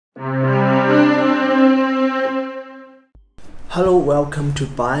Hello, welcome to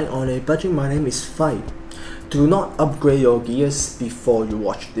Buying on a Budget. My name is Fai. Do not upgrade your gears before you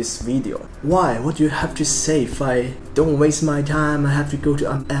watch this video. Why? What do you have to say, Fai? Don't waste my time. I have to go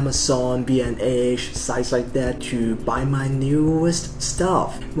to Amazon, B&H, sites like that to buy my newest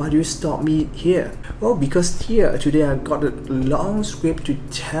stuff. Why do you stop me here? Well, because here today I got a long script to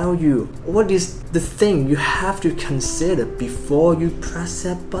tell you what is the thing you have to consider before you press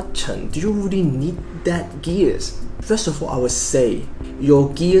that button. Do you really need that gears? First of all, I would say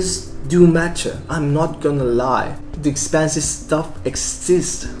your gears do matter. I'm not gonna lie. The expensive stuff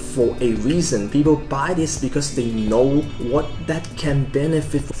exists for a reason. People buy this because they know what that can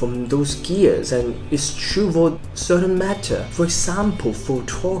benefit from those gears, and it's true for certain matter. For example,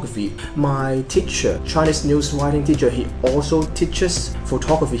 photography. My teacher, Chinese news writing teacher, he also teaches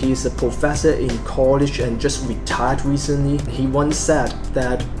photography. He is a professor in college and just retired recently. He once said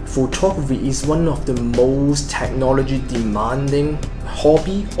that photography is one of the most technology demanding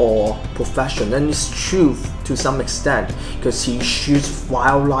hobby or profession, and it's true to some extent because he shoots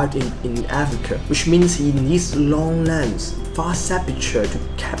wildlife in Africa, which means he needs long lens, fast aperture to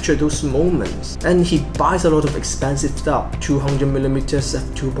capture those moments, and he buys a lot of expensive stuff, 200mm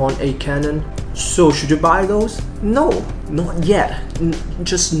f2.8 Canon. So should you buy those? No, not yet.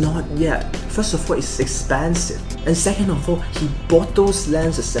 Just not yet. First of all, it's expensive, and second of all, he bought those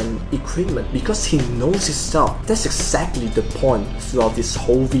lenses and equipment because he knows his stuff. That's exactly the point throughout this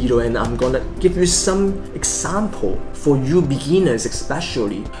whole video, and I'm gonna give you some example for you beginners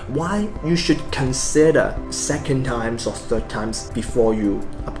especially, why you should consider second times or third times before you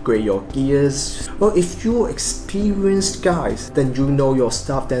upgrade your gears. Well, if you're experienced guys, then you know your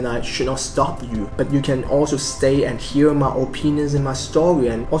stuff, then I should not stop you, but you can also stay and hear my opinions in my story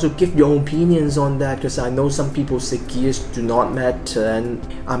and also give your opinions on that, because I know some people say gears do not matter, and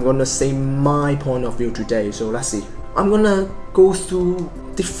I'm gonna say my point of view today. So let's see. I'm gonna go through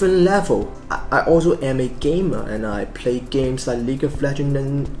different level. I also am a gamer and I play games like League of Legends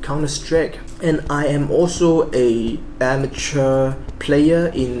and Counter-Strike, and I am also a amateur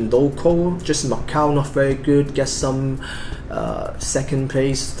player in local, just Macau, not very good, get some second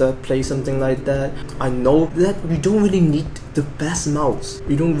place, third place, something like that. I know that you don't really need the best mouse,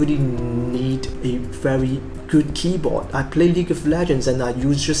 you don't really need a very good keyboard. I play League of Legends and I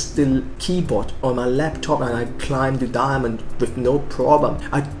use just the keyboard on my laptop and I climb the diamond with no problem.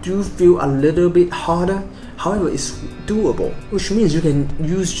 I do feel a little bit harder, however it's doable, which means you can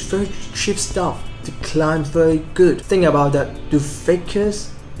use very cheap stuff to climb very good. Think about that. Do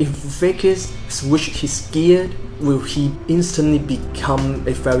Fakers, if Fakers switch his gear, will he instantly become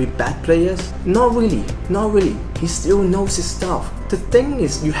a very bad player? Not really, not really. He still knows his stuff. The thing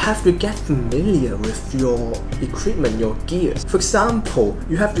is, you have to get familiar with your equipment, your gears. For example,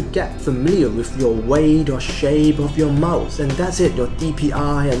 you have to get familiar with your weight or shape of your mouse, and that's it, your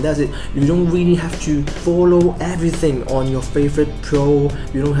DPI, and that's it. You don't really have to follow everything on your favorite pro.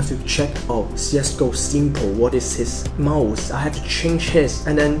 You don't have to check, oh, CSGO Simple, what is his mouse? I have to change his,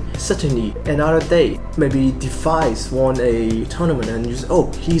 and then suddenly another day, maybe Defice won a tournament and you say,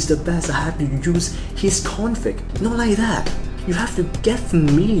 oh, he's the best, I have to use his config. Not like that. You have to get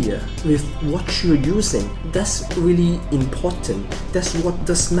familiar with what you're using. That's really important. That's what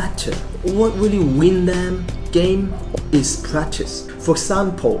does matter. What really win them game is practice. For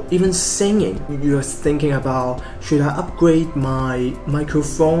example, even singing, you're thinking about, should I upgrade my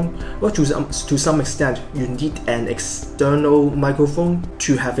microphone? Well, to some extent, you need an external microphone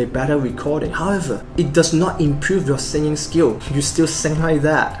to have a better recording. However, it does not improve your singing skill. You still sing like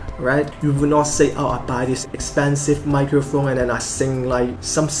that, right? You will not say, oh, I buy this expensive microphone and then I sing like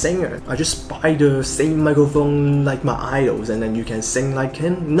some singer. I just buy the same microphone like my idols and then you can sing like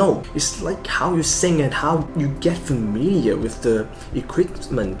him. No, it's like how you sing and how you get familiar with the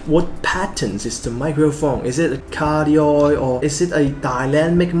equipment. What patterns is the microphone? Is it a cardioid, or is it a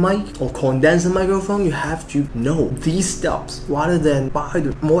dynamic mic or condenser microphone? You have to know these steps rather than buy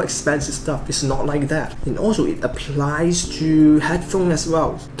the more expensive stuff. It's not like that. And also it applies to headphones as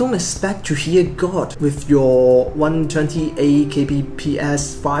well. Don't expect to hear God with your 128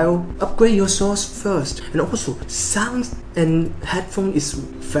 kbps file. Upgrade your source first. And also sound and headphone is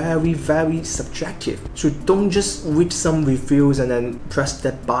very subjective, so don't just read some reviews and then press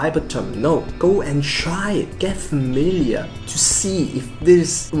that buy button. No, go and try it, get familiar to see if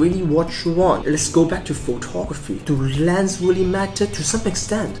this is really what you want. Let's go back to photography. Do lens really matter? To some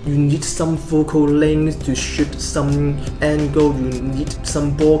extent. You need some focal length to shoot some angle, you need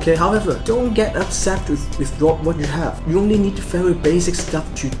some bokeh. However, don't get upset with what you have. You only need very basic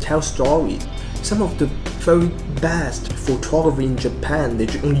stuff to tell story. Some of the very best photography in Japan. They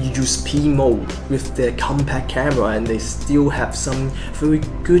only use P mode with their compact camera, and they still have some very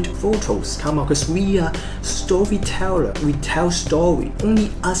good photos come out, because we are storyteller. We tell story.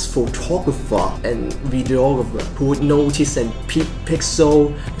 Only us photographer and videographer who would notice and peak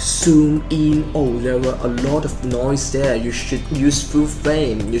pixel, zoom in. Oh, there were a lot of noise there. You should use full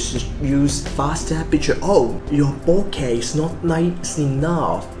frame. You should use faster aperture. Oh, your bokeh is not nice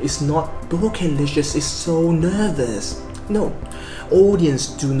enough. It's not bokeh-licious. It's so nervous. No, audience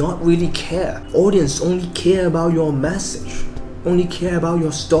do not really care. Audience only care about your message, only care about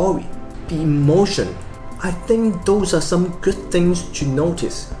your story, the emotion. I think those are some good things to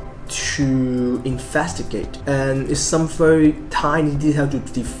notice, to investigate, and it's some very tiny detail to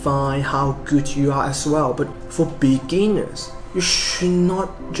define how good you are as well. But for beginners, you should not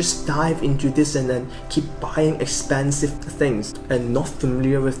just dive into this and then keep buying expensive things and not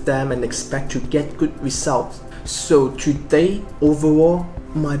familiar with them and expect to get good results. So today, overall,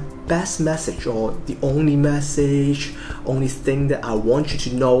 my best message, or the only message, only thing that I want you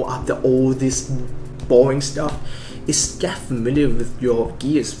to know after all this boring stuff, is get familiar with your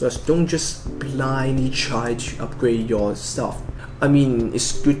gears first. Don't just blindly try to upgrade your stuff. I mean,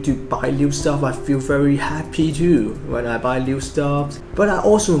 it's good to buy new stuff. I feel very happy too when I buy new stuff. But I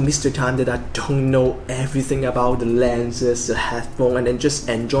also miss the time that I don't know everything about the lenses, the headphone, and then just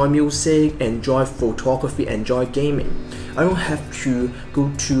enjoy music, enjoy photography, enjoy gaming. I don't have to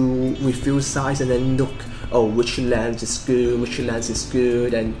go to review sites and then look, oh, which lens is good, which lens is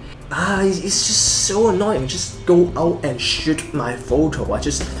good, and it's just so annoying. Just go out and shoot my photo. I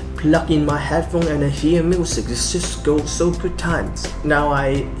just plug in my headphone and I hear music. It's just so good times. Now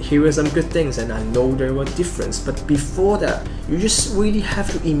I hear some good things and I know there were difference, but before that, you just really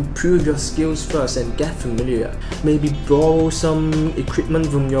have to improve your skills first and get familiar. Maybe borrow some equipment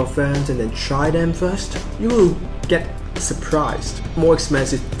from your friends and then try them first. You will get surprised. More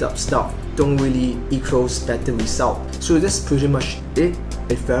expensive stuff don't really equals better result. So that's pretty much it.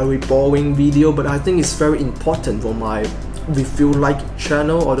 A very boring video, but I think it's very important for my review-like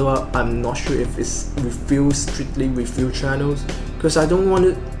channel, although I'm not sure if it's strictly review channels, because I don't want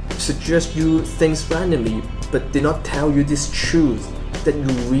to suggest you things randomly but did not tell you this truth that you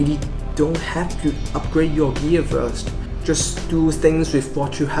really don't have to upgrade your gear first. Just do things with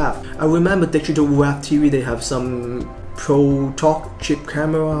what you have. I remember Digital Web TV, they have some Pro Talk chip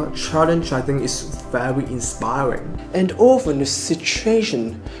camera challenge. I think it's very inspiring. And often the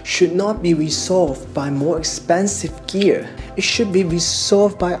situation should not be resolved by more expensive gear. It should be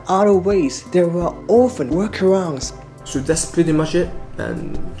resolved by other ways. There are often workarounds. So that's pretty much it,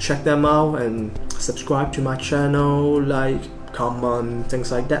 and check them out and subscribe to my channel, like, comment,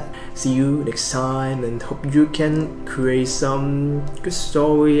 things like that. See you next time, and hope you can create some good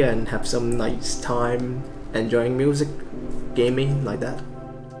story and have some nice time enjoying music, gaming, like that.